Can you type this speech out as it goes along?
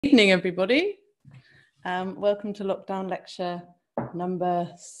Evening, everybody. Welcome to lockdown lecture number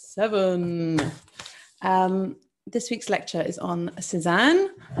 7. This week's lecture is on Cezanne,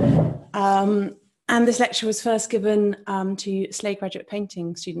 and this lecture was first given to Slade graduate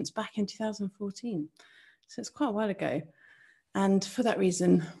painting students back in 2014, so it's quite a while ago, and for that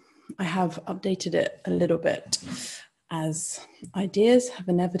reason I have updated it a little bit as ideas have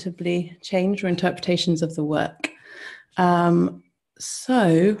inevitably changed or interpretations of the work.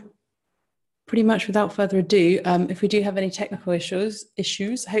 So pretty much without further ado, if we do have any technical issues,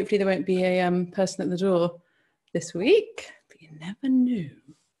 hopefully there won't be a person at the door this week, but you never know.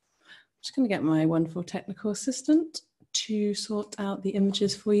 I'm just going to get my wonderful technical assistant to sort out the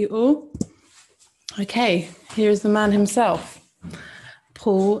images for you all. Okay, here is the man himself,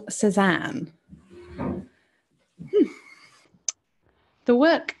 Paul Cezanne. The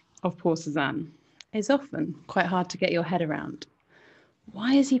work of Paul Cezanne is often quite hard to get your head around.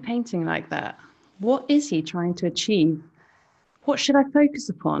 Why is he painting like that? What is he trying to achieve? What should I focus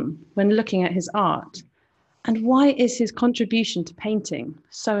upon when looking at his art? And why is his contribution to painting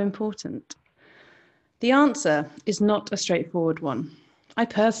so important? The answer is not a straightforward one. I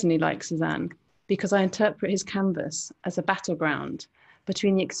personally like Cezanne because I interpret his canvas as a battleground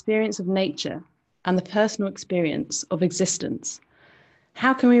between the experience of nature and the personal experience of existence.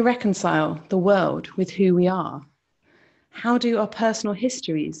 How can we reconcile the world with who we are? How do our personal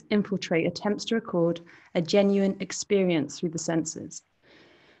histories infiltrate attempts to record a genuine experience through the senses?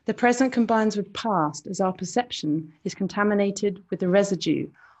 The present combines with past as our perception is contaminated with the residue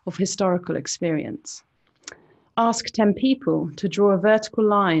of historical experience. Ask 10 people to draw a vertical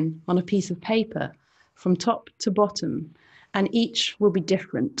line on a piece of paper from top to bottom, and each will be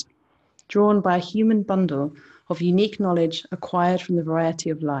different, drawn by a human bundle of unique knowledge acquired from the variety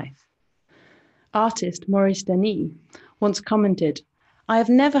of life. Artist Maurice Denis once commented, "I have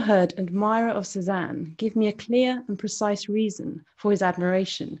never heard an admirer of Cezanne give me a clear and precise reason for his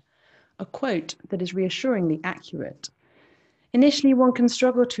admiration," a quote that is reassuringly accurate. Initially, one can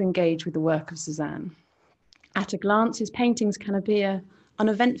struggle to engage with the work of Cezanne. At a glance, his paintings can appear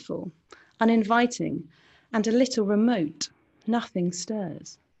uneventful, uninviting, and a little remote. Nothing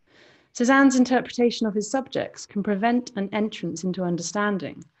stirs. Cezanne's interpretation of his subjects can prevent an entrance into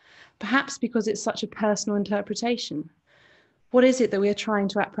understanding, perhaps because it's such a personal interpretation. What is it that we are trying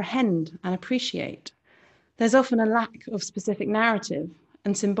to apprehend and appreciate? There's often a lack of specific narrative,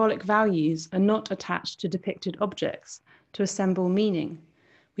 and symbolic values are not attached to depicted objects to assemble meaning.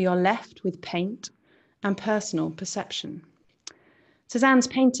 We are left with paint and personal perception. Cezanne's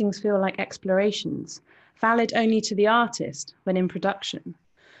paintings feel like explorations, valid only to the artist when in production.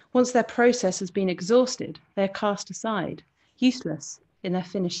 Once their process has been exhausted, they are cast aside, useless in their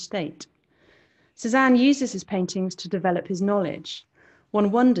finished state. Cezanne uses his paintings to develop his knowledge. One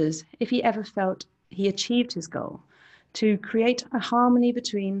wonders if he ever felt he achieved his goal, to create a harmony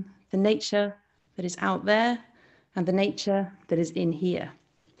between the nature that is out there and the nature that is in here.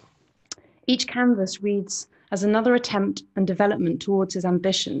 Each canvas reads as another attempt and development towards his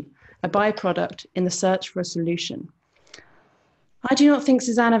ambition, a byproduct in the search for a solution. I do not think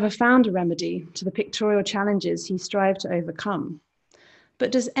Cezanne ever found a remedy to the pictorial challenges he strived to overcome.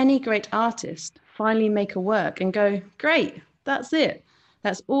 But does any great artist finally make a work and go, "Great, that's it.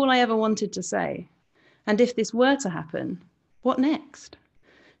 That's all I ever wanted to say"? And if this were to happen, what next?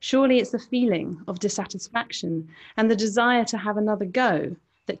 Surely it's the feeling of dissatisfaction and the desire to have another go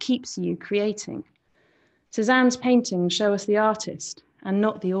that keeps you creating. Cezanne's paintings show us the artist and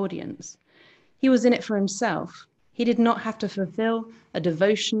not the audience. He was in it for himself. He did not have to fulfill a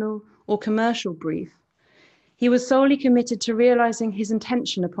devotional or commercial brief. He was solely committed to realizing his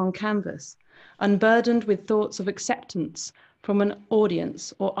intention upon canvas, unburdened with thoughts of acceptance from an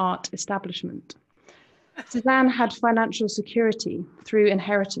audience or art establishment. Cezanne had financial security through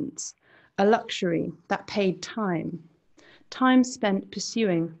inheritance, a luxury that paid time spent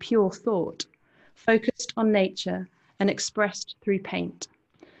pursuing pure thought, focused on nature and expressed through paint.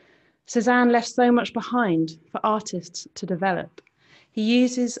 Cezanne left so much behind for artists to develop. He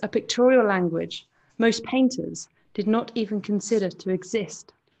uses a pictorial language most painters did not even consider to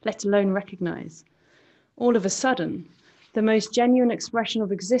exist, let alone recognize. All of a sudden, the most genuine expression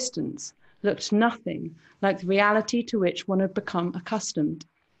of existence looked nothing like the reality to which one had become accustomed.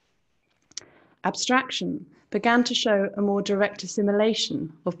 Abstraction began to show a more direct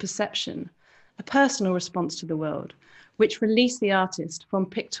assimilation of perception, a personal response to the world, which released the artist from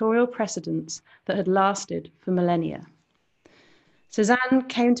pictorial precedents that had lasted for millennia. Cezanne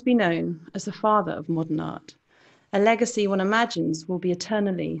came to be known as the father of modern art, a legacy one imagines will be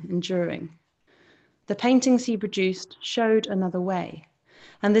eternally enduring. The paintings he produced showed another way,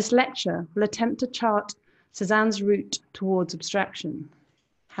 and this lecture will attempt to chart Cezanne's route towards abstraction.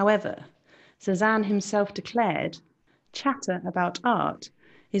 However, Cezanne himself declared, chatter about art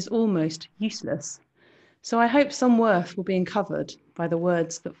is almost useless, so I hope some worth will be uncovered by the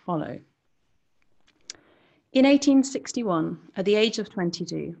words that follow. In 1861, at the age of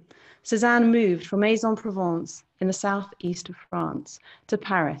 22, Cezanne moved from Aix-en-Provence in the southeast of France to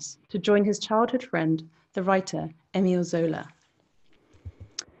Paris to join his childhood friend, the writer Émile Zola.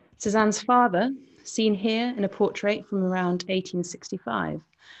 Cezanne's father, seen here in a portrait from around 1865,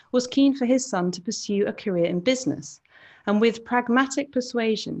 was keen for his son to pursue a career in business, and with pragmatic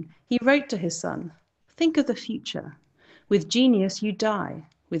persuasion, he wrote to his son, "Think of the future. With genius you die,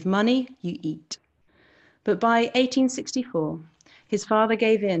 with money you eat." But by 1864, his father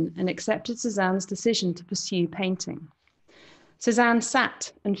gave in and accepted Cezanne's decision to pursue painting. Cezanne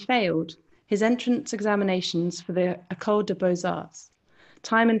sat and failed his entrance examinations for the École des Beaux-Arts.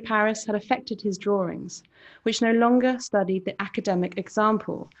 Time in Paris had affected his drawings, which no longer studied the academic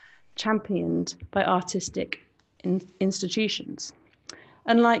example championed by artistic institutions.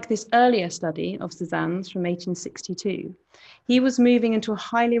 Unlike this earlier study of Cezanne's from 1862, he was moving into a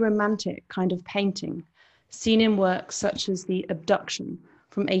highly romantic kind of painting, seen in works such as the Abduction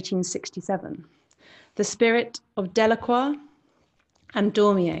from 1867, the spirit of Delacroix and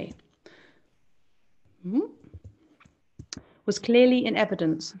Daumier was clearly in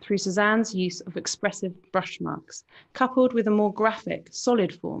evidence through Cezanne's use of expressive brush marks, coupled with a more graphic,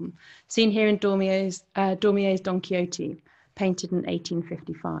 solid form, seen here in Daumier's Don Quixote, painted in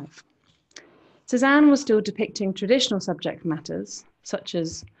 1855. Cezanne was still depicting traditional subject matters, such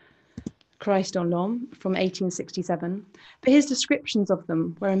as Christ en l'Homme from 1867, but his descriptions of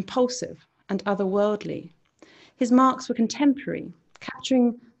them were impulsive and otherworldly. His marks were contemporary,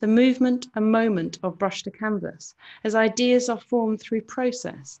 capturing the movement and moment of brush to canvas, as ideas are formed through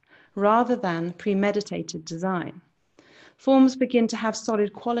process rather than premeditated design. Forms begin to have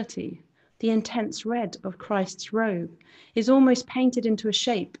solid quality. The intense red of Christ's robe is almost painted into a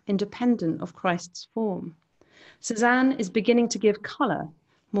shape independent of Christ's form. Cezanne is beginning to give colour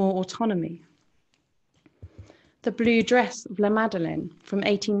more autonomy. The blue dress of La Madeleine from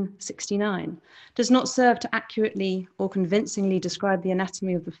 1869 does not serve to accurately or convincingly describe the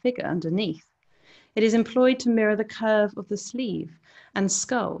anatomy of the figure underneath. It is employed to mirror the curve of the sleeve and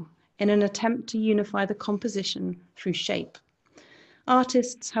skull in an attempt to unify the composition through shape.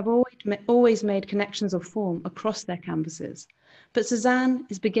 Artists have always made connections of form across their canvases, but Cezanne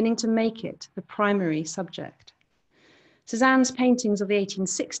is beginning to make it the primary subject. Cezanne's paintings of the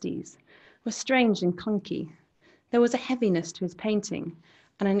 1860s were strange and clunky. There was a heaviness to his painting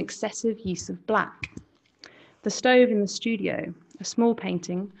and an excessive use of black. The Stove in the Studio, a small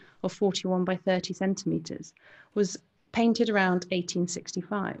painting of 41 by 30 centimeters, was painted around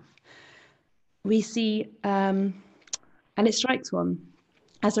 1865. We see, and it strikes one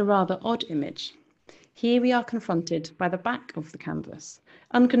as a rather odd image. Here we are confronted by the back of the canvas,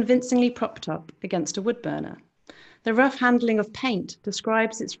 unconvincingly propped up against a wood burner. The rough handling of paint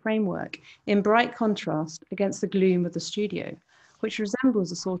describes its framework in bright contrast against the gloom of the studio, which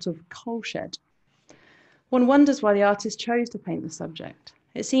resembles a sort of coal shed. One wonders why the artist chose to paint the subject.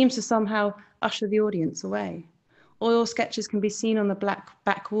 It seems to somehow usher the audience away. Oil sketches can be seen on the black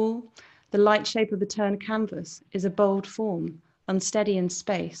back wall. The light shape of the turned canvas is a bold form, unsteady in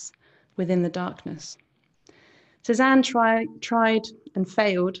space within the darkness. Cezanne tried and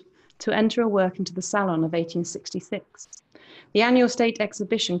failed to enter a work into the Salon of 1866. The annual state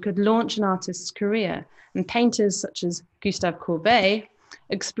exhibition could launch an artist's career, and painters such as Gustave Courbet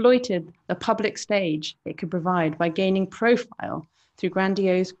exploited the public stage it could provide by gaining profile through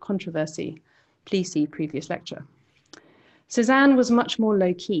grandiose controversy. Please see previous lecture. Cezanne was much more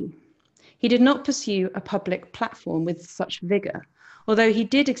low-key. He did not pursue a public platform with such vigor, although he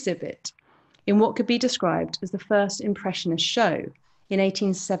did exhibit in what could be described as the first Impressionist show in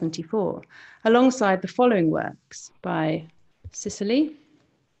 1874, alongside the following works by Sicily,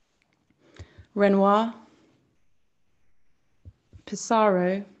 Renoir,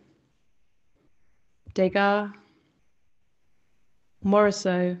 Pissarro, Degas,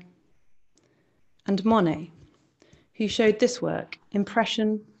 Morisot, and Monet, who showed this work,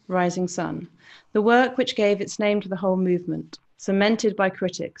 Impression, Rising Sun, the work which gave its name to the whole movement, cemented by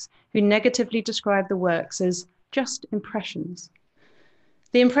critics who negatively described the works as just impressions.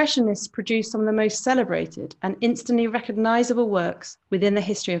 The Impressionists produced some of the most celebrated and instantly recognizable works within the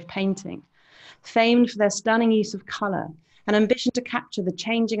history of painting, famed for their stunning use of color and ambition to capture the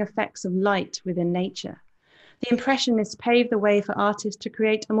changing effects of light within nature. The Impressionists paved the way for artists to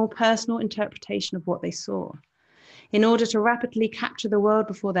create a more personal interpretation of what they saw. In order to rapidly capture the world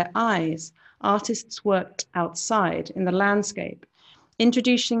before their eyes, artists worked outside in the landscape,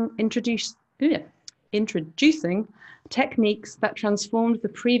 introducing techniques that transformed the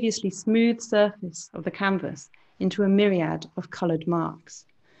previously smooth surface of the canvas into a myriad of colored marks.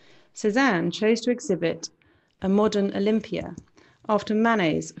 Cezanne chose to exhibit a modern Olympia after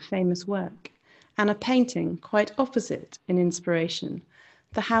Manet's famous work, and a painting quite opposite in inspiration,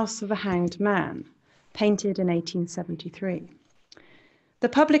 The House of the Hanged Man, painted in 1873. The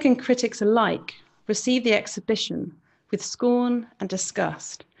public and critics alike received the exhibition with scorn and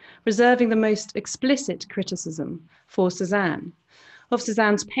disgust, reserving the most explicit criticism for Cezanne. Of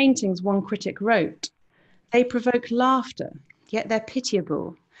Cezanne's paintings, one critic wrote, "They provoke laughter, yet they're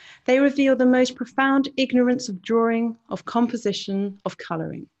pitiable. They reveal the most profound ignorance of drawing, of composition, of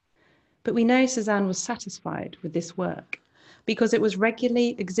colouring." But we know Cezanne was satisfied with this work because it was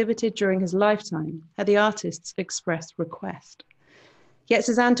regularly exhibited during his lifetime at the artist's express request. Yet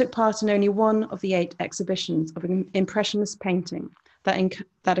Cezanne took part in only one of the 8 exhibitions of Impressionist painting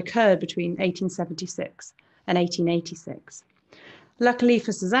that occurred between 1876 and 1886. Luckily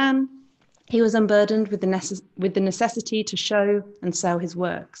for Cezanne, he was unburdened with the necessity to show and sell his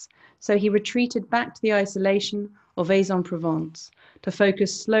works, so he retreated back to the isolation of Aix-en-Provence to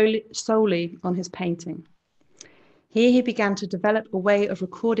focus solely on his painting. Here he began to develop a way of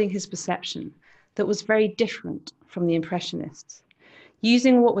recording his perception that was very different from the Impressionists.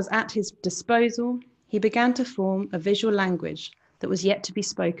 Using what was at his disposal, he began to form a visual language that was yet to be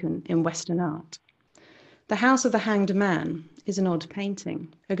spoken in Western art. The House of the Hanged Man is an odd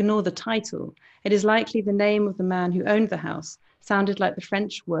painting. Ignore the title. It is likely the name of the man who owned the house sounded like the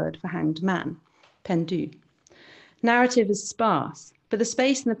French word for hanged man, pendu. Narrative is sparse, but the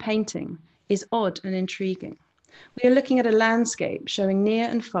space in the painting is odd and intriguing. We are looking at a landscape showing near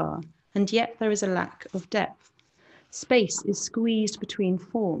and far, and yet there is a lack of depth. Space is squeezed between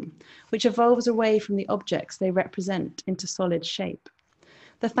form, which evolves away from the objects they represent into solid shape.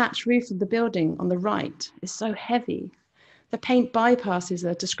 The thatched roof of the building on the right is so heavy. The paint bypasses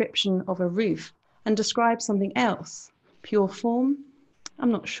a description of a roof and describes something else. Pure form?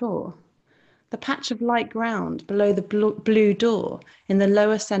 I'm not sure. The patch of light ground below the blue door in the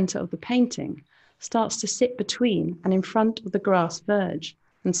lower center of the painting starts to sit between and in front of the grass verge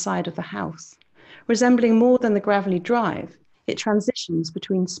and side of the house. Resembling more than the gravelly drive, it transitions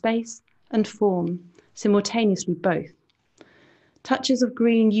between space and form, simultaneously both. Touches of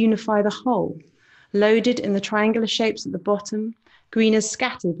green unify the whole. Loaded in the triangular shapes at the bottom, green is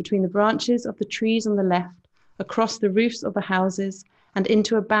scattered between the branches of the trees on the left, across the roofs of the houses, and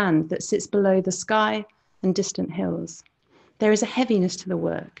into a band that sits below the sky and distant hills. There is a heaviness to the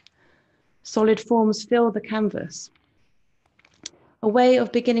work. Solid forms fill the canvas. A way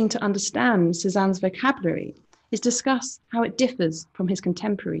of beginning to understand Cezanne's vocabulary is discuss how it differs from his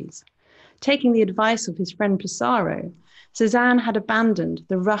contemporaries. Taking the advice of his friend Pissarro, Cezanne had abandoned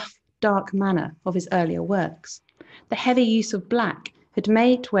the rough, dark manner of his earlier works. The heavy use of black had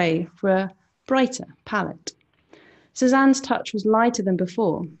made way for a brighter palette. Cezanne's touch was lighter than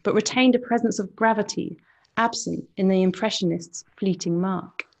before, but retained a presence of gravity absent in the Impressionists' fleeting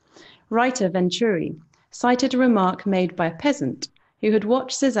mark. Writer Venturi cited a remark made by a peasant who had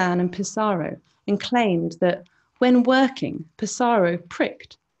watched Cezanne and Pissarro and claimed that when working, Pissarro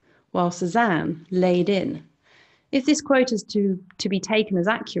pricked, while Cezanne laid in. If this quote is to be taken as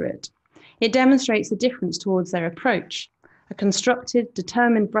accurate, it demonstrates the difference towards their approach, a constructed,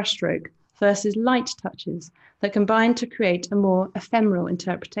 determined brushstroke versus light touches that combine to create a more ephemeral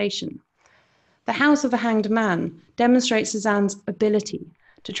interpretation. The House of the Hanged Man demonstrates Cezanne's ability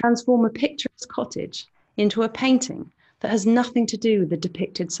to transform a picturesque cottage into a painting that has nothing to do with the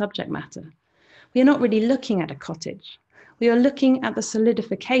depicted subject matter. We are not really looking at a cottage. We are looking at the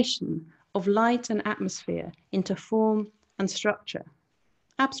solidification of light and atmosphere into form and structure.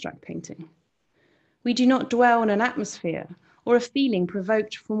 Abstract painting. We do not dwell on an atmosphere or a feeling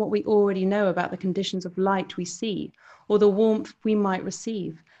provoked from what we already know about the conditions of light we see or the warmth we might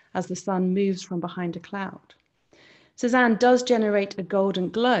receive as the sun moves from behind a cloud. Cezanne does generate a golden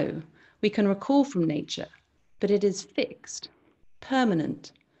glow we can recall from nature, but it is fixed,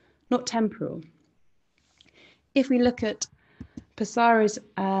 permanent, not temporal. If we look at Pissarro's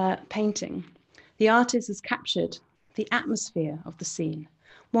painting, the artist has captured the atmosphere of the scene.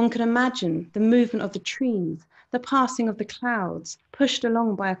 One can imagine the movement of the trees, the passing of the clouds, pushed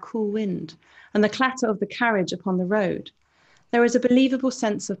along by a cool wind, and the clatter of the carriage upon the road. There is a believable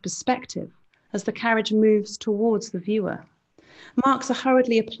sense of perspective as the carriage moves towards the viewer. Marks are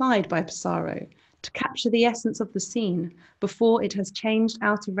hurriedly applied by Pissarro to capture the essence of the scene before it has changed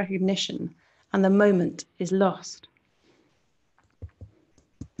out of recognition and the moment is lost.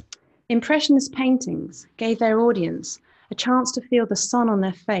 Impressionist paintings gave their audience a chance to feel the sun on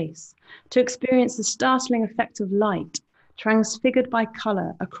their face, to experience the startling effect of light, transfigured by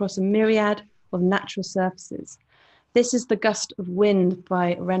colour across a myriad of natural surfaces. This is The Gust of Wind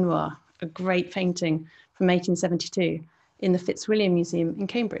by Renoir, a great painting from 1872 in the Fitzwilliam Museum in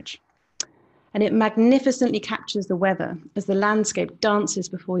Cambridge. And it magnificently captures the weather as the landscape dances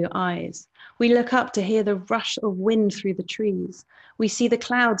before your eyes. We look up to hear the rush of wind through the trees. We see the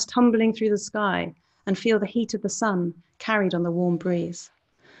clouds tumbling through the sky and feel the heat of the sun carried on the warm breeze.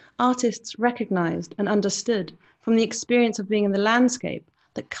 Artists recognized and understood from the experience of being in the landscape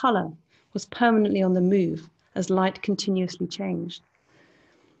that color was permanently on the move as light continuously changed.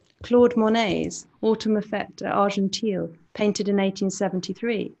 Claude Monet's Autumn Effect at Argenteuil, painted in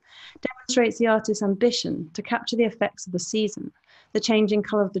 1873, demonstrates the artist's ambition to capture the effects of the season, the changing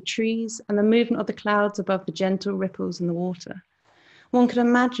color of the trees and the movement of the clouds above the gentle ripples in the water. One could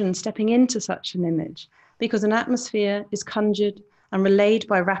imagine stepping into such an image because an atmosphere is conjured and relayed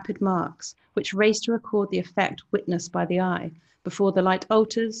by rapid marks, which race to record the effect witnessed by the eye before the light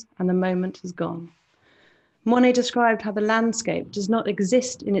alters and the moment has gone. Monet described how the landscape does not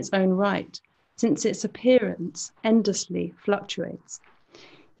exist in its own right, since its appearance endlessly fluctuates.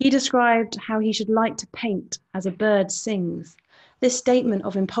 He described how he should like to paint as a bird sings. This statement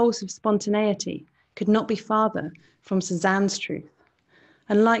of impulsive spontaneity could not be farther from Cezanne's truth.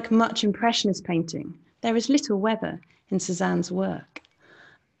 And like much Impressionist painting, there is little weather in Cezanne's work.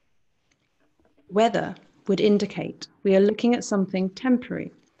 Weather would indicate we are looking at something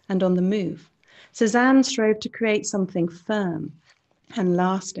temporary and on the move. Cezanne strove to create something firm and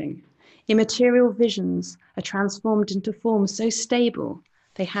lasting. Immaterial visions are transformed into forms so stable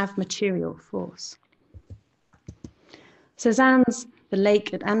they have material force. Cezanne's The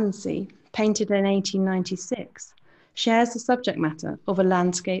Lake at Annecy, painted in 1896, shares the subject matter of a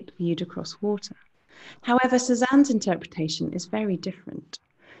landscape viewed across water. However, Cezanne's interpretation is very different.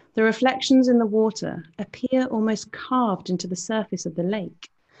 The reflections in the water appear almost carved into the surface of the lake.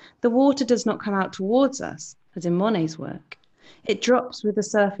 The water does not come out towards us, as in Monet's work. It drops with the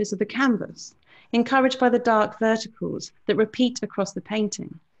surface of the canvas, encouraged by the dark verticals that repeat across the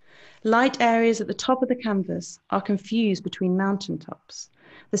painting. Light areas at the top of the canvas are confused between mountaintops,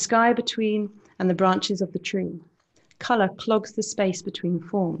 the sky between and the branches of the tree. Color clogs the space between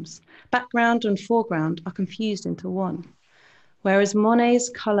forms. Background and foreground are confused into one. Whereas Monet's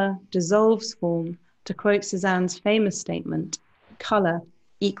color dissolves form, to quote Cezanne's famous statement, color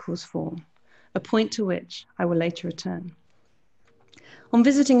equals form, a point to which I will later return. On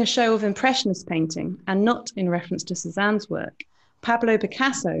visiting a show of Impressionist painting, and not in reference to Cezanne's work, Pablo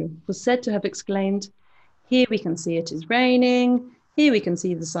Picasso was said to have exclaimed, "Here we can see it is raining, here we can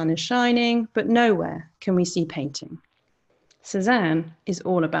see the sun is shining, but nowhere can we see painting." Cezanne is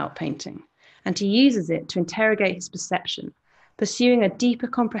all about painting, and he uses it to interrogate his perception, pursuing a deeper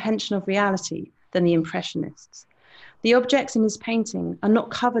comprehension of reality than the Impressionists. The objects in his painting are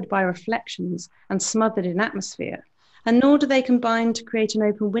not covered by reflections and smothered in atmosphere, and nor do they combine to create an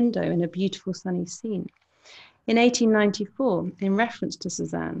open window in a beautiful sunny scene. In 1894, in reference to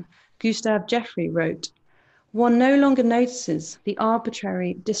Cezanne, Gustave Jeffrey wrote, "One no longer notices the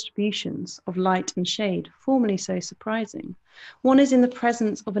arbitrary distributions of light and shade formerly so surprising. One is in the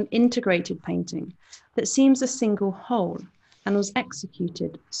presence of an integrated painting that seems a single whole and was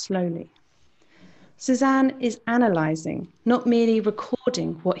executed slowly." Cezanne is analyzing, not merely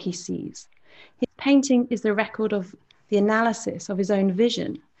recording what he sees. His painting is the record of the analysis of his own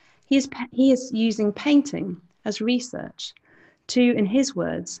vision. He is using painting as research to, in his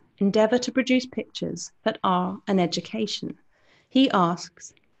words, endeavor to produce pictures that are an education. He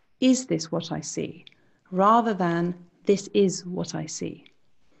asks, "Is this what I see?" rather than "This is what I see."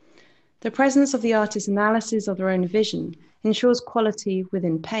 The presence of the artist's analysis of their own vision ensures quality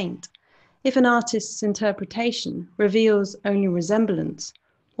within paint. If an artist's interpretation reveals only resemblance,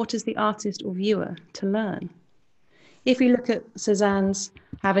 what is the artist or viewer to learn? If we look at Cezanne's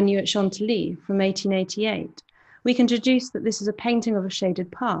Avenue at Chantilly from 1888, we can deduce that this is a painting of a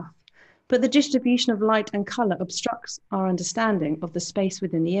shaded path, but the distribution of light and color obstructs our understanding of the space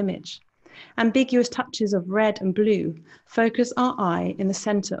within the image. Ambiguous touches of red and blue focus our eye in the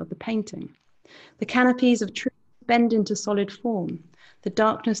center of the painting. The canopies of trees bend into solid form. The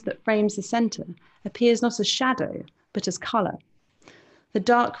darkness that frames the center appears not as shadow, but as color. The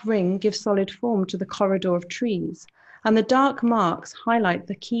dark ring gives solid form to the corridor of trees, and the dark marks highlight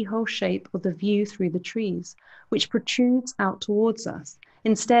the keyhole shape of the view through the trees, which protrudes out towards us,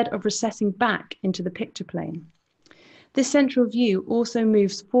 instead of recessing back into the picture plane. This central view also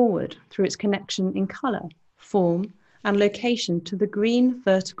moves forward through its connection in color, form, and location to the green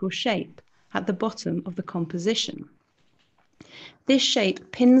vertical shape at the bottom of the composition. This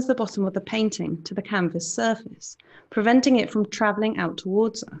shape pins the bottom of the painting to the canvas surface, preventing it from travelling out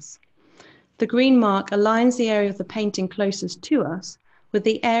towards us. The green mark aligns the area of the painting closest to us with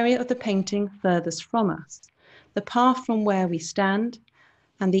the area of the painting furthest from us, the path from where we stand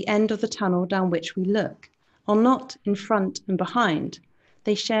and the end of the tunnel down which we look, are not in front and behind.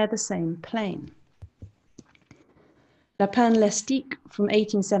 They share the same plane. Lapin Lestique from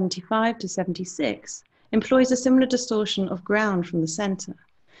 1875 to 76 employs a similar distortion of ground from the centre.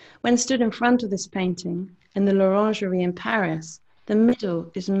 When stood in front of this painting in the L'Orangerie in Paris, the middle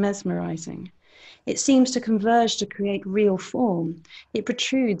is mesmerizing. It seems to converge to create real form. It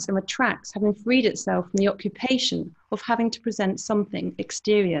protrudes and retracts, having freed itself from the occupation of having to present something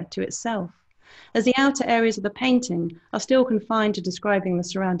exterior to itself. As the outer areas of the painting are still confined to describing the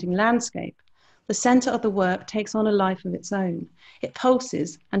surrounding landscape, the centre of the work takes on a life of its own. It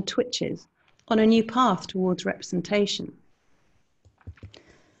pulses and twitches on a new path towards representation.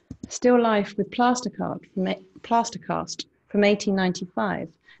 Still Life with Plastercast from 1895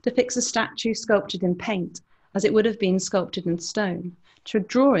 depicts a statue sculptured in paint as it would have been sculpted in stone. To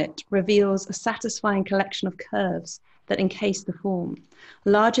draw it reveals a satisfying collection of curves that encase the form.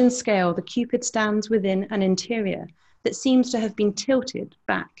 Large in scale, the Cupid stands within an interior that seems to have been tilted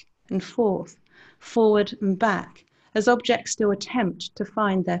back and forth, forward and back, as objects still attempt to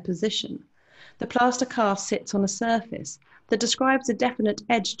find their position. The plaster cast sits on a surface that describes a definite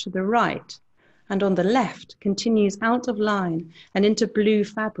edge to the right, and on the left continues out of line and into blue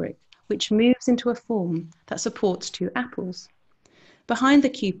fabric, which moves into a form that supports two apples. Behind the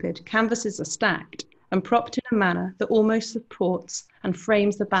Cupid, canvases are stacked and propped in a manner that almost supports and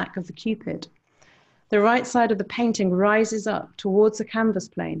frames the back of the Cupid. The right side of the painting rises up towards the canvas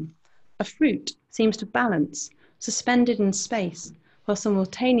plane. A fruit seems to balance, suspended in space, while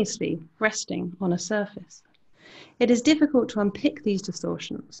simultaneously resting on a surface. It is difficult to unpick these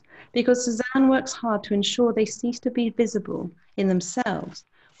distortions because Cezanne works hard to ensure they cease to be visible in themselves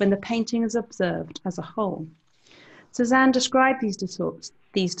when the painting is observed as a whole. Cezanne described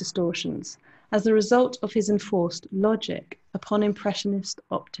these distortions as the result of his enforced logic upon Impressionist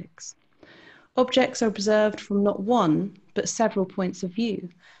optics. Objects are observed from not one, but several points of view,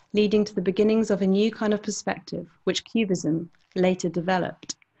 leading to the beginnings of a new kind of perspective, which Cubism later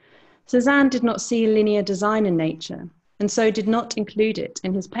developed. Cezanne did not see linear design in nature, and so did not include it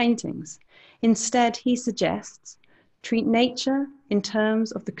in his paintings. Instead, he suggests, treat nature in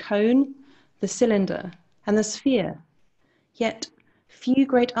terms of the cone, the cylinder, and the sphere. Yet, few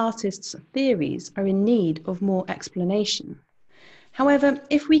great artists' theories are in need of more explanation. However,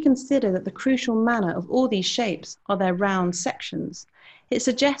 if we consider that the crucial manner of all these shapes are their round sections, it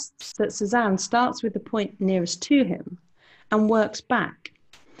suggests that Cezanne starts with the point nearest to him and works back.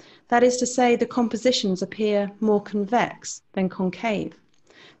 That is to say, the compositions appear more convex than concave.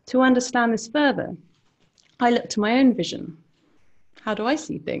 To understand this further, I look to my own vision. How do I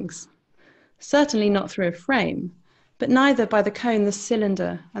see things? Certainly not through a frame, but neither by the cone, the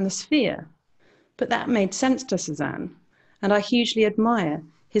cylinder, and the sphere. But that made sense to Cezanne, and I hugely admire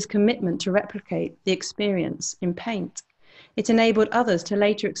his commitment to replicate the experience in paint. It enabled others to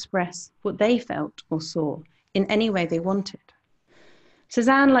later express what they felt or saw in any way they wanted.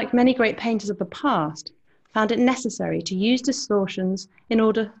 Cezanne, like many great painters of the past, found it necessary to use distortions in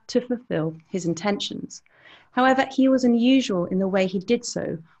order to fulfill his intentions. However, he was unusual in the way he did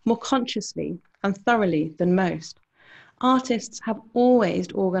so, more consciously and thoroughly than most. Artists have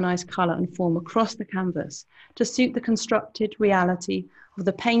always organized color and form across the canvas to suit the constructed reality of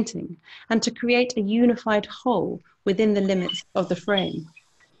the painting and to create a unified whole within the limits of the frame.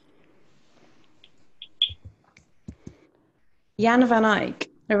 Jan van Eyck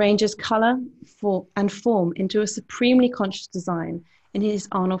arranges color and form into a supremely conscious design in his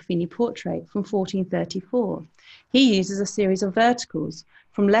Arnolfini portrait from 1434. He uses a series of verticals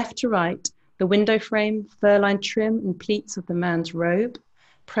from left to right: the window frame, fur-lined trim and pleats of the man's robe,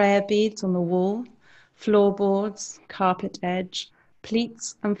 prayer beads on the wall, floorboards, carpet edge,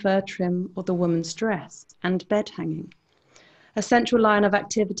 pleats and fur trim of the woman's dress, and bed hanging. A central line of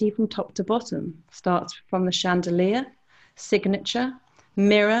activity from top to bottom starts from the chandelier, signature,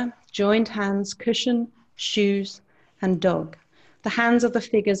 mirror, joined hands, cushion, shoes, and dog. The hands of the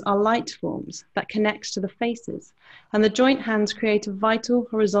figures are light forms that connect to the faces, and the joint hands create a vital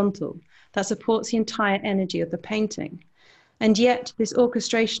horizontal that supports the entire energy of the painting. And yet, this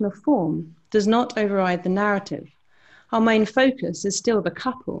orchestration of form does not override the narrative. Our main focus is still the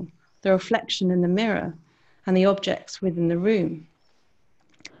couple, the reflection in the mirror, and the objects within the room.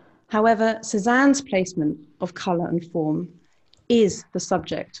 However, Cezanne's placement of colour and form is the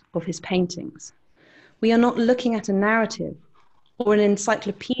subject of his paintings. We are not looking at a narrative or an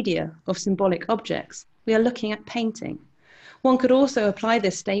encyclopedia of symbolic objects. We are looking at painting. One could also apply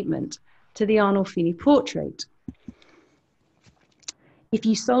this statement to the Arnolfini portrait. If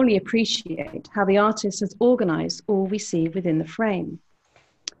you solely appreciate how the artist has organized all we see within the frame.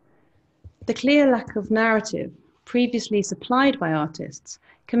 The clear lack of narrative previously supplied by artists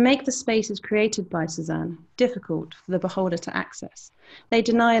can make the spaces created by Cezanne difficult for the beholder to access. They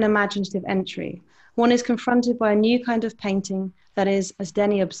deny an imaginative entry. One is confronted by a new kind of painting that is, as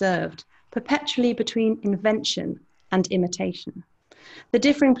Denny observed, perpetually between invention and imitation. The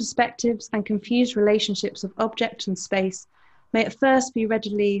differing perspectives and confused relationships of object and space may at first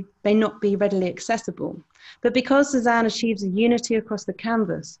may not be readily accessible, but because Cezanne achieves a unity across the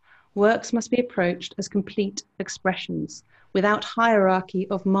canvas, works must be approached as complete expressions, without hierarchy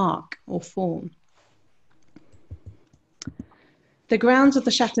of mark or form. The grounds of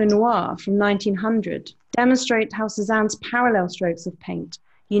the Chateau Noir from 1900 demonstrate how Cezanne's parallel strokes of paint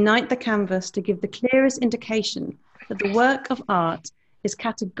unite the canvas to give the clearest indication that the work of art is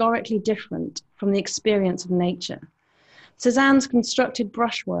categorically different from the experience of nature. Cezanne's constructed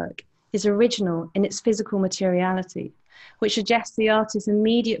brushwork is original in its physical materiality, which suggests the artist's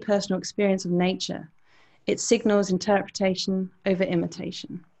immediate personal experience of nature. It signals interpretation over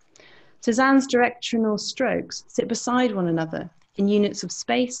imitation. Cezanne's directional strokes sit beside one another in units of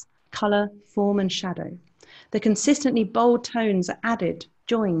space, colour, form, and shadow. The consistently bold tones are added,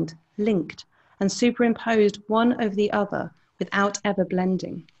 joined, linked, and superimposed one over the other without ever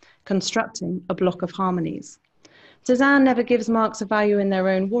blending, constructing a block of harmonies. Cezanne never gives marks of value in their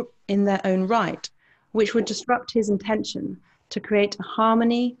own right, which would disrupt his intention to create a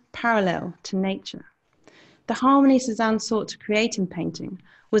harmony parallel to nature. The harmony Cezanne sought to create in painting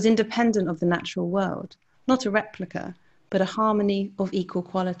was independent of the natural world, not a replica, but a harmony of equal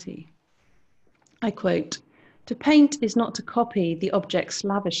quality. I quote, "To paint is not to copy the object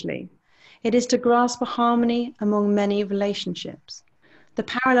slavishly. It is to grasp a harmony among many relationships. The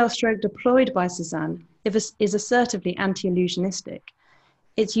parallel stroke deployed by Cezanne is assertively anti-illusionistic.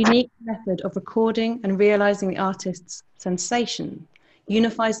 Its unique method of recording and realizing the artist's sensation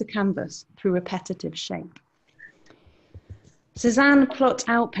unifies the canvas through repetitive shape." Cezanne plots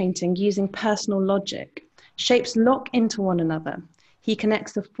out painting using personal logic. Shapes lock into one another. He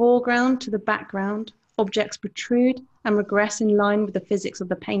connects the foreground to the background. Objects protrude and regress in line with the physics of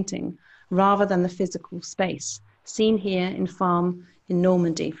the painting rather than the physical space, seen here in Farm in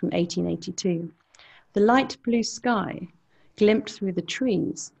Normandy from 1882. The light blue sky, glimpsed through the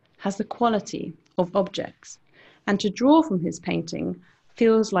trees, has the quality of objects. And to draw from his painting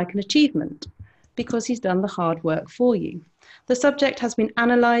feels like an achievement because he's done the hard work for you. The subject has been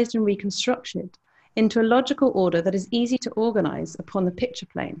analysed and reconstructed into a logical order that is easy to organise upon the picture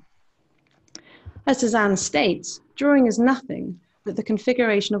plane. As Cezanne states, drawing is nothing but the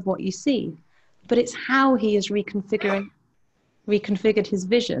configuration of what you see, but it's how he has reconfigured his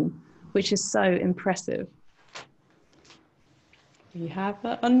vision, which is so impressive. We have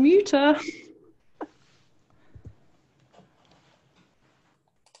an unmuter.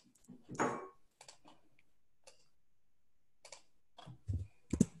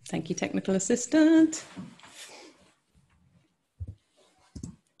 Thank you, technical assistant.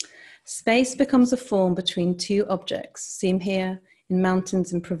 Space becomes a form between two objects, seen here in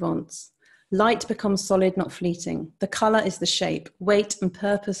Mountains in Provence. Light becomes solid, not fleeting. The colour is the shape, weight and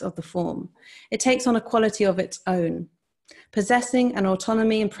purpose of the form. It takes on a quality of its own, possessing an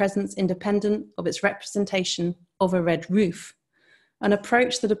autonomy and presence independent of its representation of a red roof, an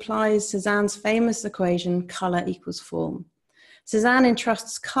approach that applies Cezanne's famous equation, colour equals form. Cezanne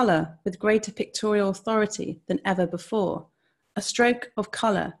entrusts colour with greater pictorial authority than ever before. A stroke of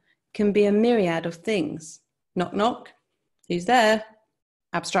colour can be a myriad of things. Knock, knock. Who's there?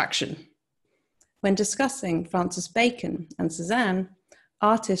 Abstraction. When discussing Francis Bacon and Cezanne,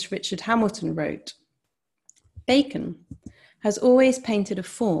 artist Richard Hamilton wrote, "Bacon has always painted a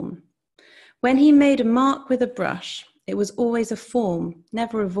form. When he made a mark with a brush, it was always a form,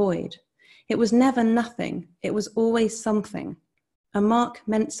 never a void. It was never nothing, it was always something. A mark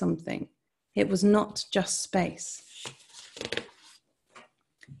meant something. It was not just space."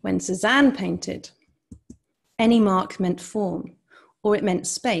 When Cezanne painted, any mark meant form, or it meant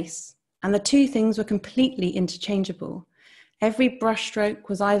space, and the two things were completely interchangeable. Every brushstroke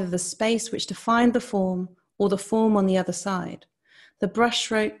was either the space which defined the form or the form on the other side. The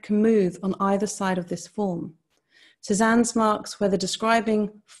brushstroke can move on either side of this form. Cezanne's marks, whether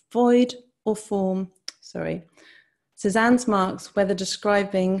describing void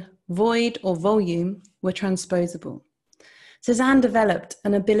void or volume, were transposable. Cezanne developed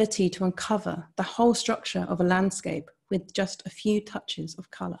an ability to uncover the whole structure of a landscape with just a few touches of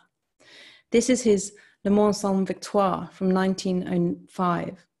colour. This is his Le Monde Sans Victoire from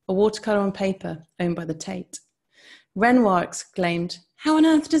 1905, a watercolour on paper owned by the Tate. Renoir exclaimed, "How on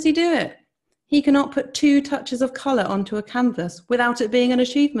earth does he do it? He cannot put 2 touches of colour onto a canvas without it being an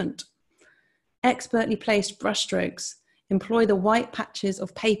achievement." Expertly placed brushstrokes employ the white patches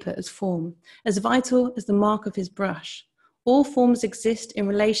of paper as form, as vital as the mark of his brush. All forms exist in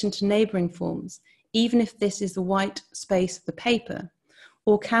relation to neighbouring forms, even if this is the white space of the paper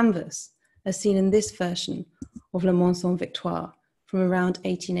or canvas, as seen in this version of Le Monde Sans Victoire from around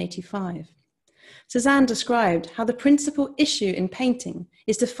 1885. Cezanne described how the principal issue in painting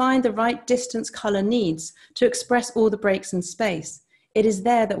is to find the right distance colour needs to express all the breaks in space. It is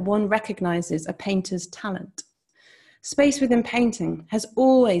there that one recognises a painter's talent. Space within painting has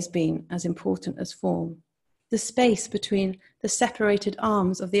always been as important as form. The space between the separated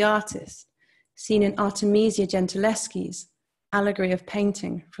arms of the artist, seen in Artemisia Gentileschi's Allegory of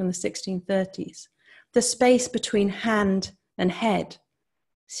Painting from the 1630s. The space between hand and head,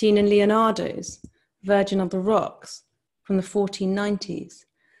 seen in Leonardo's Virgin of the Rocks from the 1490s.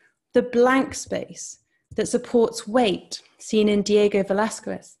 The blank space that supports weight, seen in Diego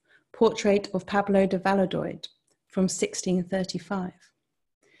Velázquez's Portrait of Pablo de Valladolid from 1635.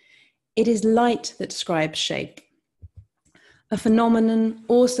 It is light that describes shape, a phenomenon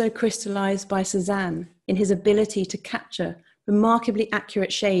also crystallized by Cezanne in his ability to capture remarkably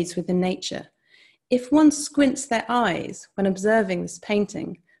accurate shades within nature. If one squints their eyes when observing this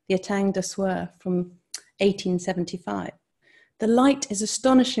painting, the Étang de Soie from 1875, the light is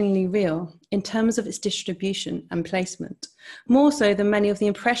astonishingly real in terms of its distribution and placement, more so than many of the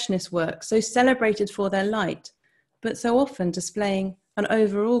Impressionist works so celebrated for their light, but so often displaying an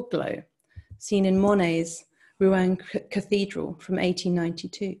overall glow, seen in Monet's Rouen Cathedral from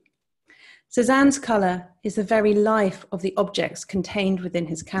 1892. Cezanne's colour is the very life of the objects contained within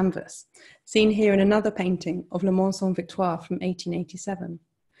his canvas, seen here in another painting of Le Monde Sans Victoire from 1887.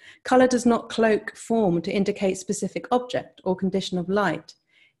 Colour does not cloak form to indicate specific object or condition of light.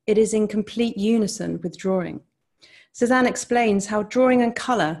 It is in complete unison with drawing. Cezanne explains how drawing and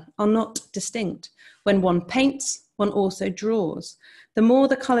colour are not distinct. When one paints, one also draws. The more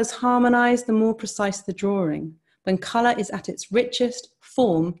the colours harmonise, the more precise the drawing. When colour is at its richest,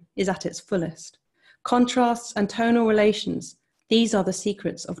 form is at its fullest. Contrasts and tonal relations, these are the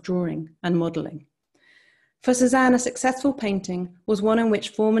secrets of drawing and modelling. For Cezanne, a successful painting was one in which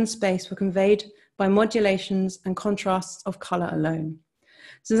form and space were conveyed by modulations and contrasts of colour alone.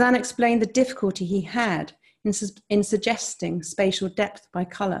 Cezanne explained the difficulty he had in suggesting spatial depth by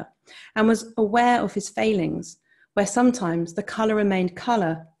colour, and was aware of his failings, where sometimes the colour remained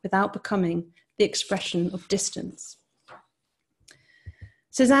colour without becoming the expression of distance.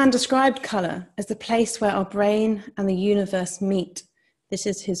 Cezanne described colour as the place where our brain and the universe meet. This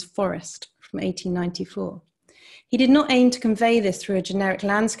is his Forest from 1894. He did not aim to convey this through a generic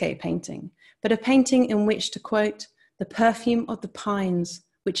landscape painting, but a painting in which, to quote, "The perfume of the pines,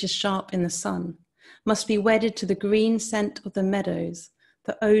 which is sharp in the sun, must be wedded to the green scent of the meadows,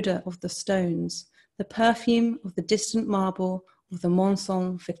 the odour of the stones, the perfume of the distant marble of the Mont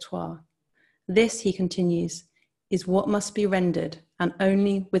Saint Victoire. This," he continues, "is what must be rendered, and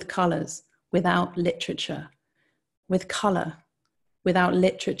only with colours, without literature." With colour, without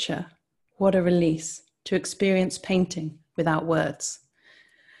literature, what a release to experience painting without words.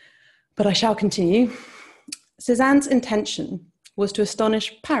 But I shall continue. Cezanne's intention was to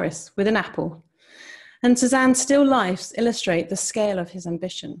astonish Paris with an apple, and Cezanne's still lifes illustrate the scale of his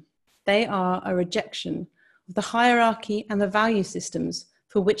ambition. They are a rejection of the hierarchy and the value systems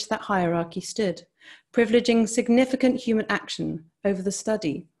for which that hierarchy stood, privileging significant human action over the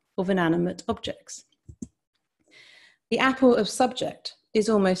study of inanimate objects. The apple of subject is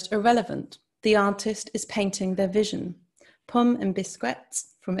almost irrelevant. The artist is painting their vision. Pommes and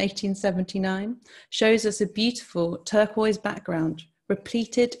Biscuits from 1879 shows us a beautiful turquoise background,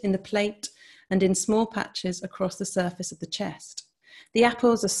 repleted in the plate and in small patches across the surface of the chest. The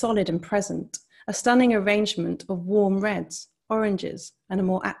apples are solid and present, a stunning arrangement of warm reds, oranges, and a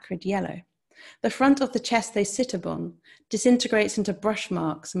more acrid yellow. The front of the chest they sit upon disintegrates into brush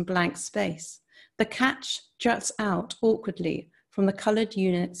marks and blank space. The catch juts out awkwardly from the coloured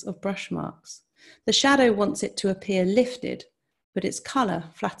units of brush marks. The shadow wants it to appear lifted, but its colour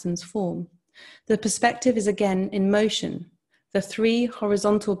flattens form. The perspective is again in motion. The 3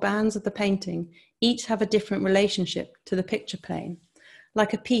 horizontal bands of the painting each have a different relationship to the picture plane,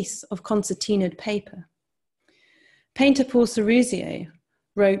 like a piece of concertinaed paper. Painter Paul Seruzier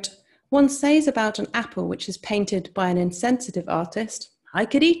wrote, One says about an apple which is painted by an insensitive artist, "I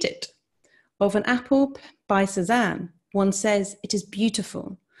could eat it." Of an apple by Cezanne, one says, "It is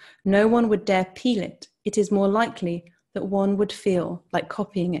beautiful. No one would dare peel it. It is more likely that one would feel like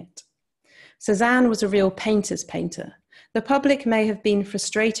copying it." Cezanne was a real painter's painter. The public may have been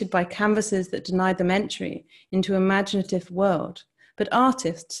frustrated by canvases that denied them entry into an imaginative world, but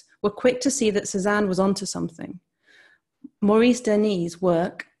artists were quick to see that Cezanne was onto something. Maurice Denis'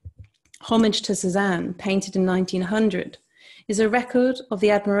 work, Homage to Cezanne, painted in 1900, is a record of the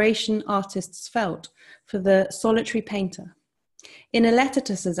admiration artists felt for the solitary painter. In a letter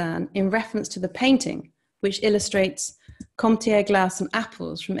to Cezanne, in reference to the painting, which illustrates Comté glass and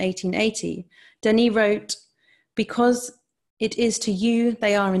apples from 1880, Denis wrote, "Because it is to you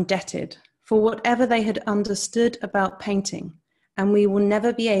they are indebted for whatever they had understood about painting, and we will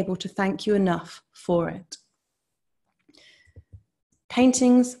never be able to thank you enough for it."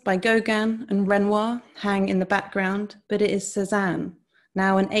 Paintings by Gauguin and Renoir hang in the background, but it is Cezanne,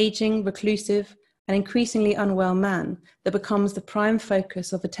 now an aging, reclusive, and increasingly unwell man, that becomes the prime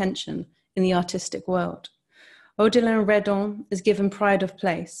focus of attention in the artistic world. Odilon Redon is given pride of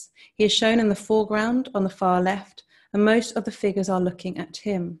place. He is shown in the foreground on the far left, and most of the figures are looking at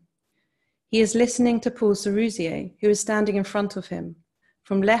him. He is listening to Paul Seruzier, who is standing in front of him.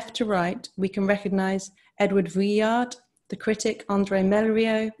 From left to right, we can recognize Edward Vuillard, the critic André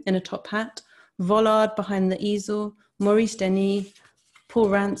Malraux in a top hat, Vollard behind the easel, Maurice Denis, Paul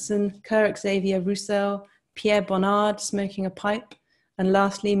Ranson, Xavier Roussel, Pierre Bonnard smoking a pipe, and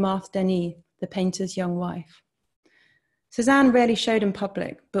lastly Marthe Denis, the painter's young wife. Cezanne rarely showed in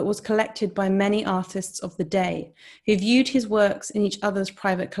public, but was collected by many artists of the day who viewed his works in each other's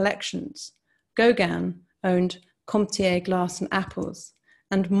private collections. Gauguin owned Comté glass and apples,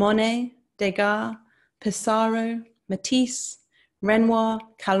 and Monet, Degas, Pissarro, Matisse, Renoir,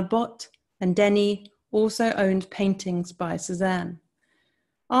 Caillebotte, and Denis also owned paintings by Cezanne.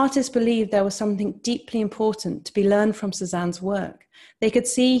 Artists believed there was something deeply important to be learned from Cezanne's work. They could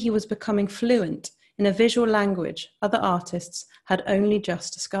see he was becoming fluent in a visual language other artists had only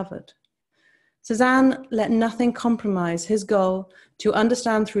just discovered. Cezanne let nothing compromise his goal to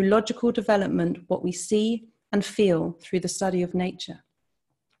understand through logical development what we see and feel through the study of nature.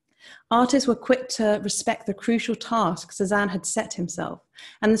 Artists were quick to respect the crucial task Cezanne had set himself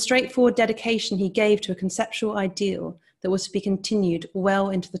and the straightforward dedication he gave to a conceptual ideal that was to be continued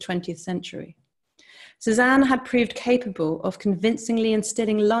well into the 20th century. Cezanne had proved capable of convincingly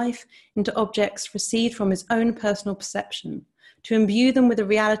instilling life into objects received from his own personal perception, to imbue them with a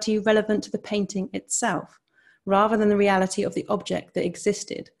reality relevant to the painting itself, rather than the reality of the object that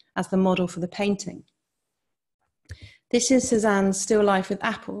existed as the model for the painting. This is Cezanne's Still Life with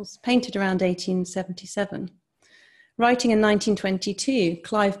Apples, painted around 1877. Writing in 1922,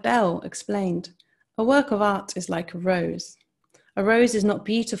 Clive Bell explained, "A work of art is like a rose. A rose is not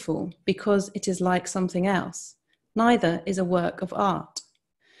beautiful because it is like something else. Neither is a work of art."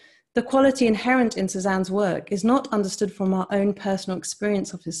 The quality inherent in Cezanne's work is not understood from our own personal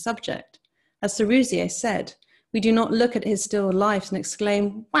experience of his subject. As Seruzier said, we do not look at his still lifes and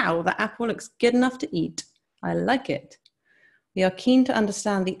exclaim, "Wow, that apple looks good enough to eat. I like it." We are keen to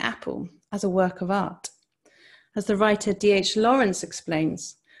understand the apple as a work of art. As the writer D.H. Lawrence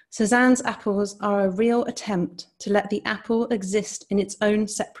explains, Cezanne's apples are a real attempt to let the apple exist in its own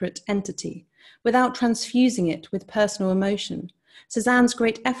separate entity, without transfusing it with personal emotion. Cezanne's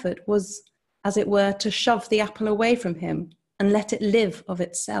great effort was, as it were, to shove the apple away from him and let it live of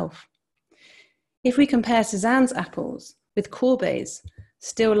itself. If we compare Cezanne's apples with Courbet's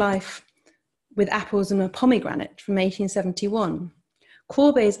Still Life with Apples and a Pomegranate from 1871,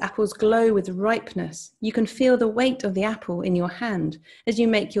 Courbet's apples glow with ripeness. You can feel the weight of the apple in your hand as you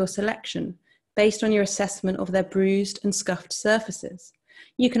make your selection, based on your assessment of their bruised and scuffed surfaces.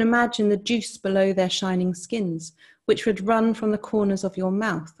 You can imagine the juice below their shining skins, which would run from the corners of your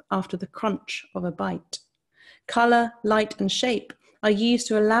mouth after the crunch of a bite. Colour, light, and shape are used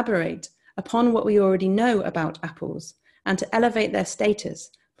to elaborate upon what we already know about apples and to elevate their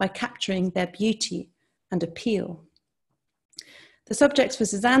status by capturing their beauty and appeal. The subjects for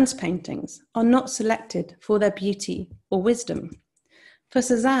Cezanne's paintings are not selected for their beauty or wisdom. For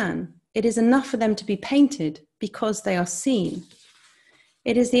Cezanne, it is enough for them to be painted because they are seen.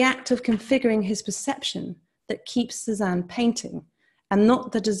 It is the act of configuring his perception that keeps Cezanne painting, and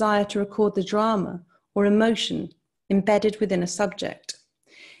not the desire to record the drama or emotion embedded within a subject.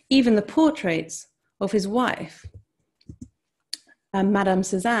 Even the portraits of his wife, Madame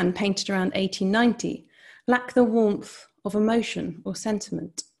Cezanne, painted around 1890, lack the warmth of emotion or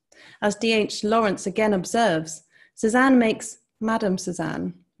sentiment. As D.H. Lawrence again observes, Cezanne makes Madame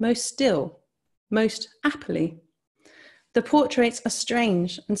Cezanne most still, most aptly. The portraits are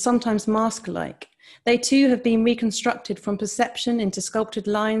strange and sometimes mask-like. They too have been reconstructed from perception into sculpted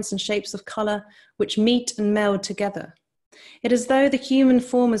lines and shapes of colour which meet and meld together. It is as though the human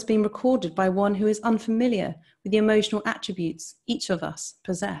form has been recorded by one who is unfamiliar with the emotional attributes each of us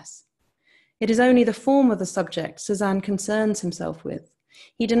possess. It is only the form of the subject Cezanne concerns himself with.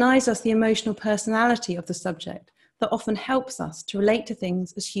 He denies us the emotional personality of the subject that often helps us to relate to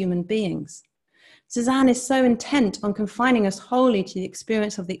things as human beings. Cezanne is so intent on confining us wholly to the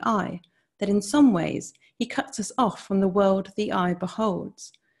experience of the eye that in some ways he cuts us off from the world the eye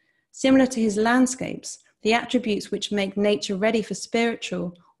beholds. Similar to his landscapes, the attributes which make nature ready for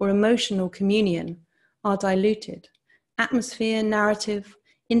spiritual or emotional communion are diluted. Atmosphere, narrative,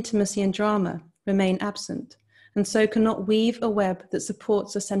 intimacy and drama remain absent, and so cannot weave a web that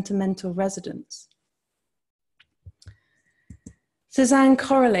supports a sentimental residence. Cezanne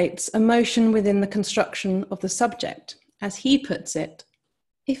correlates emotion within the construction of the subject. As he puts it,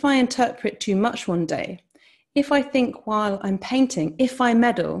 if I interpret too much one day, if I think while I'm painting, if I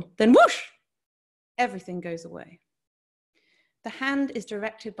meddle, then whoosh, everything goes away. The hand is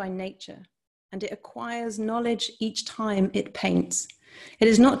directed by nature, and it acquires knowledge each time it paints. It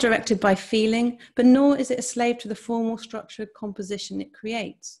is not directed by feeling, but nor is it a slave to the formal structured composition it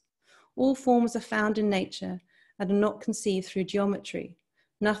creates. All forms are found in nature and are not conceived through geometry.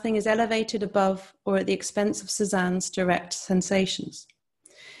 Nothing is elevated above or at the expense of Cezanne's direct sensations.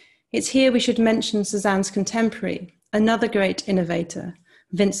 It's here we should mention Cezanne's contemporary, another great innovator,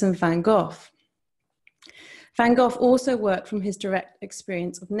 Vincent van Gogh. Van Gogh also worked from his direct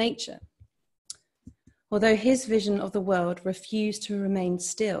experience of nature. Although his vision of the world refused to remain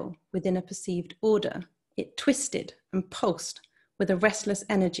still within a perceived order, it twisted and pulsed with a restless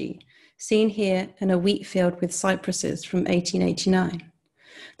energy, seen here in a wheat field with cypresses from 1889.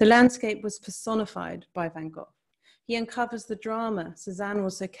 The landscape was personified by Van Gogh. He uncovers the drama Cezanne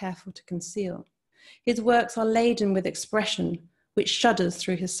was so careful to conceal. His works are laden with expression, which shudders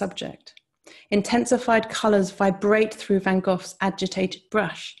through his subject. Intensified colours vibrate through Van Gogh's agitated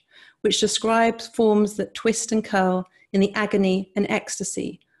brush, which describes forms that twist and curl in the agony and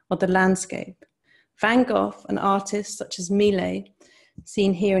ecstasy of the landscape. Van Gogh and artists such as Millet,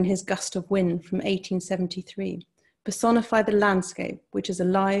 seen here in his Gust of Wind from 1873, personify the landscape, which is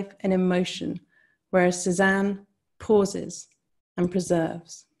alive and in motion, whereas Cezanne pauses and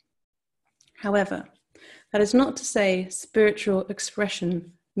preserves. However, that is not to say spiritual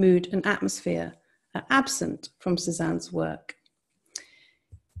expression, mood, and atmosphere are absent from Cezanne's work.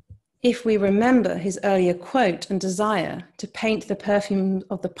 If we remember his earlier quote and desire to paint the perfume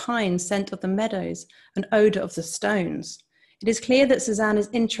of the pine, scent of the meadows, and odour of the stones, it is clear that Cezanne is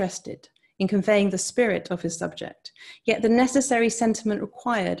interested in conveying the spirit of his subject, yet the necessary sentiment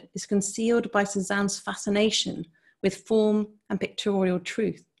required is concealed by Cezanne's fascination with form and pictorial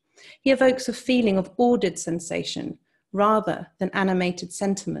truth. He evokes a feeling of ordered sensation rather than animated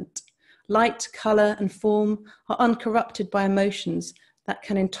sentiment. Light, colour, and form are uncorrupted by emotions that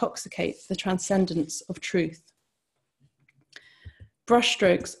can intoxicate the transcendence of truth.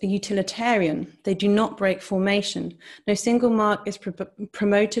 Brushstrokes are utilitarian. They do not break formation. No single mark is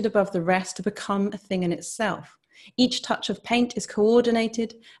promoted above the rest to become a thing in itself. Each touch of paint is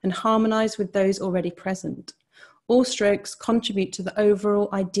coordinated and harmonized with those already present. All strokes contribute to the overall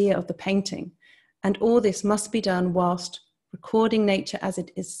idea of the painting, and all this must be done whilst recording nature as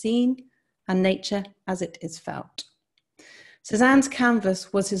it is seen and nature as it is felt. Cezanne's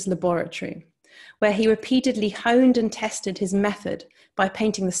canvas was his laboratory, where he repeatedly honed and tested his method by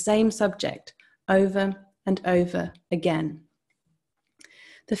painting the same subject over and over again.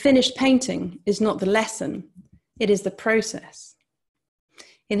 The finished painting is not the lesson, it is the process.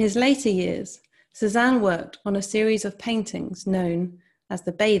 In his later years, Cezanne worked on a series of paintings known as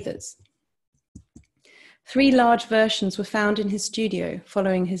the Bathers. 3 large versions were found in his studio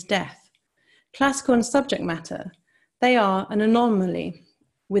following his death. Classical in subject matter, they are an anomaly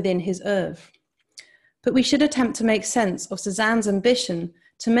within his oeuvre. But we should attempt to make sense of Cezanne's ambition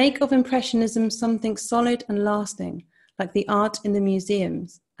to make of Impressionism something solid and lasting, like the art in the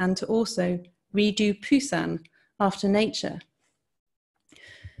museums, and to also redo Poussin after nature.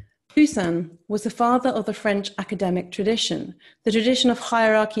 Poussin was the father of the French academic tradition, the tradition of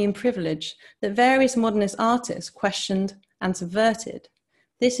hierarchy and privilege that various modernist artists questioned and subverted.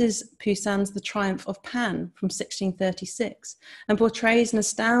 This is Poussin's The Triumph of Pan from 1636 and portrays an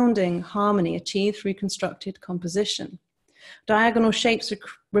astounding harmony achieved through constructed composition. Diagonal shapes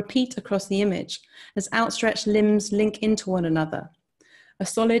repeat across the image as outstretched limbs link into one another. A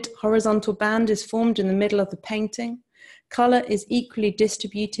solid horizontal band is formed in the middle of the painting. Colour is equally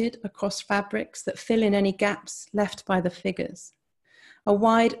distributed across fabrics that fill in any gaps left by the figures. A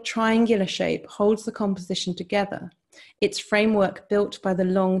wide triangular shape holds the composition together, its framework built by the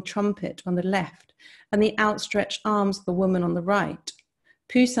long trumpet on the left and the outstretched arms of the woman on the right.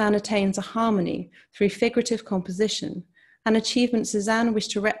 Poussin attains a harmony through figurative composition, an achievement Cezanne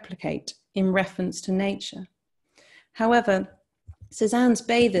wished to replicate in reference to nature. However, Cezanne's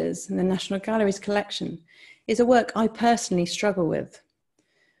Bathers in the National Gallery's collection is a work I personally struggle with.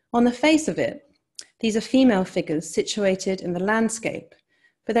 On the face of it, these are female figures situated in the landscape,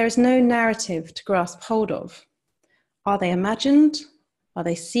 but there is no narrative to grasp hold of. Are they imagined? Are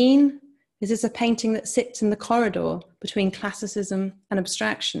they seen? Is this a painting that sits in the corridor between classicism and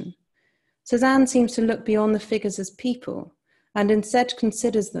abstraction? Cezanne seems to look beyond the figures as people and instead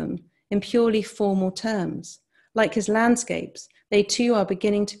considers them in purely formal terms. Like his landscapes, they too are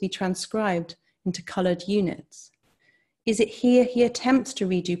beginning to be transcribed into coloured units. Is it here he attempts to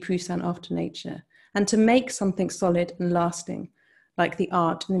redo Poussin after nature and to make something solid and lasting, like the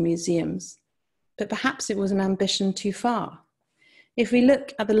art in the museums? But perhaps it was an ambition too far. If we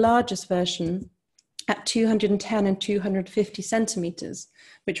look at the largest version at 210 and 250 centimetres,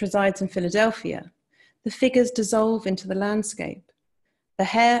 which resides in Philadelphia, the figures dissolve into the landscape. The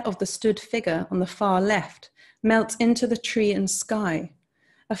hair of the stood figure on the far left melts into the tree and sky.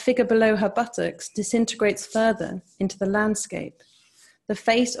 A figure below her buttocks disintegrates further into the landscape. The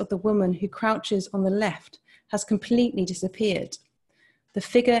face of the woman who crouches on the left has completely disappeared. The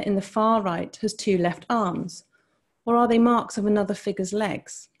figure in the far right has two left arms, or are they marks of another figure's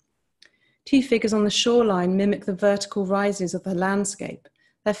legs? Two figures on the shoreline mimic the vertical rises of the landscape,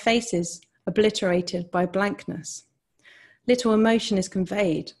 their faces obliterated by blankness. Little emotion is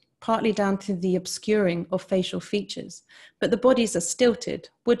conveyed, partly down to the obscuring of facial features, but the bodies are stilted,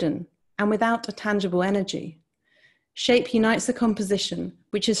 wooden, and without a tangible energy. Shape unites the composition,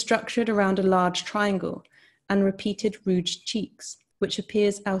 which is structured around a large triangle, and repeated rouged cheeks, which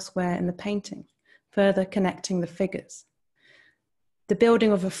appears elsewhere in the painting, further connecting the figures. The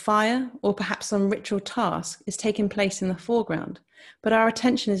building of a fire, or perhaps some ritual task, is taking place in the foreground, but our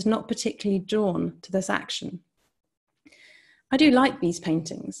attention is not particularly drawn to this action. I do like these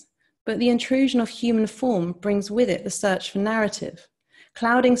paintings, but the intrusion of human form brings with it the search for narrative,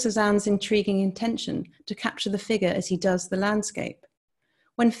 clouding Cezanne's intriguing intention to capture the figure as he does the landscape.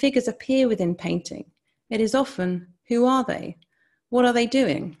 When figures appear within painting, it is often, who are they? What are they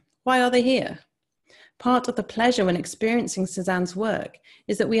doing? Why are they here? Part of the pleasure when experiencing Cezanne's work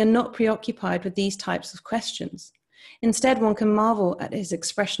is that we are not preoccupied with these types of questions. Instead, one can marvel at his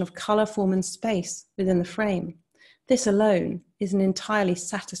expression of colour, form and space within the frame. This alone is an entirely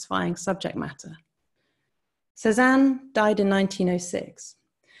satisfying subject matter. Cezanne died in 1906,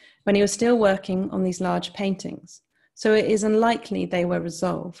 when he was still working on these large paintings, so it is unlikely they were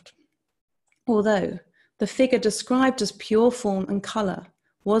resolved. Although the figure described as pure form and colour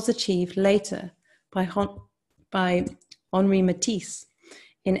was achieved later by Henri Matisse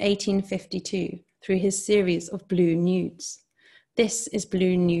in 1852 through his series of blue nudes. This is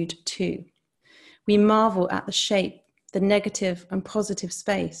Blue Nude 2. We marvel at the shape, the negative and positive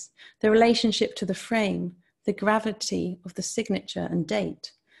space, the relationship to the frame, the gravity of the signature and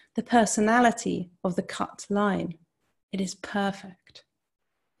date, the personality of the cut line. It is perfect.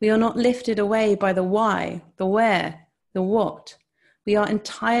 We are not lifted away by the why, the where, the what. We are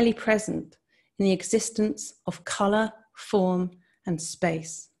entirely present in the existence of colour, form, and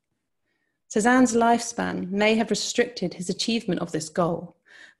space. Cezanne's lifespan may have restricted his achievement of this goal,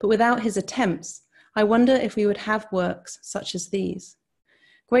 but without his attempts, I wonder if we would have works such as these.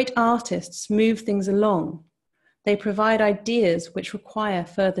 Great artists move things along. They provide ideas which require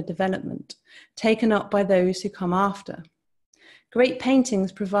further development, taken up by those who come after. Great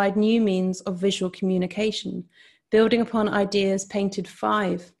paintings provide new means of visual communication, building upon ideas painted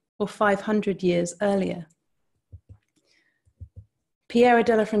 5 or 500 years earlier. Piero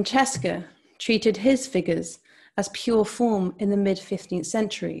della Francesca treated his figures as pure form in the mid-15th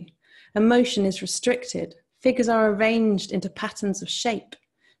century. Emotion is restricted. Figures are arranged into patterns of shape.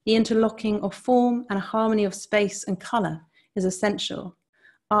 The interlocking of form and a harmony of space and colour is essential.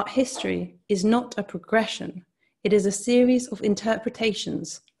 Art history is not a progression. It is a series of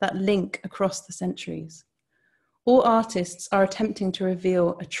interpretations that link across the centuries. All artists are attempting to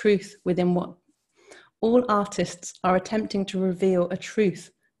reveal a truth within what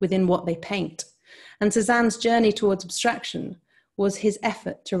they paint. And Cezanne's journey towards abstraction was his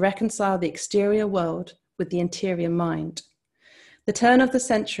effort to reconcile the exterior world with the interior mind. The turn of the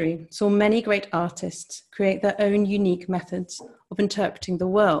century saw many great artists create their own unique methods of interpreting the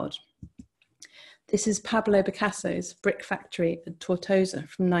world. This is Pablo Picasso's Brick Factory at Tortosa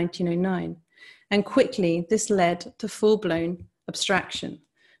from 1909. And quickly, this led to full-blown abstraction.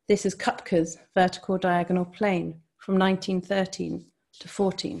 This is Kupka's Vertical Diagonal Plane from 1913 to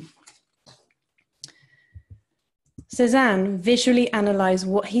 14. Cezanne visually analysed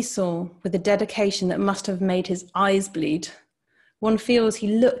what he saw with a dedication that must have made his eyes bleed. One feels he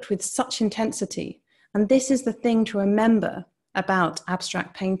looked with such intensity, and this is the thing to remember about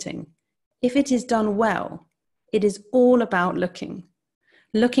abstract painting. If it is done well, it is all about looking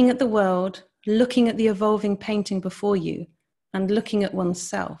at the world, looking at the evolving painting before you, and looking at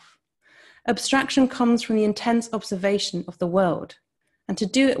oneself. Abstraction comes from the intense observation of the world, and to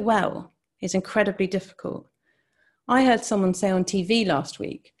do it well is incredibly difficult. I heard someone say on TV last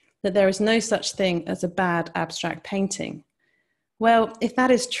week that there is no such thing as a bad abstract painting. Well, if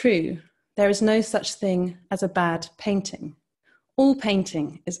that is true, there is no such thing as a bad painting. All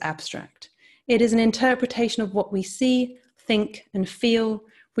painting is abstract. It is an interpretation of what we see, think, and feel,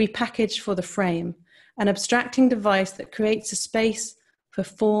 repackaged for the frame, an abstracting device that creates a space for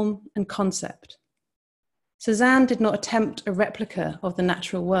form and concept. Cezanne did not attempt a replica of the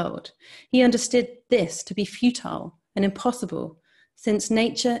natural world. He understood this to be futile and impossible, since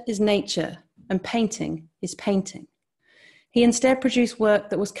nature is nature and painting is painting. He instead produced work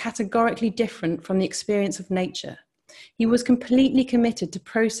that was categorically different from the experience of nature. He was completely committed to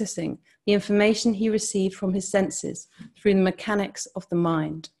processing the information he received from his senses through the mechanics of the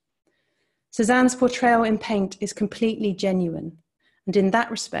mind. Cezanne's portrayal in paint is completely genuine, and in that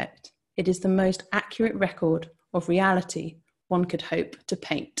respect, it is the most accurate record of reality one could hope to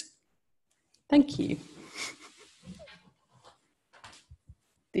paint. Thank you.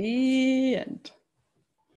 The end.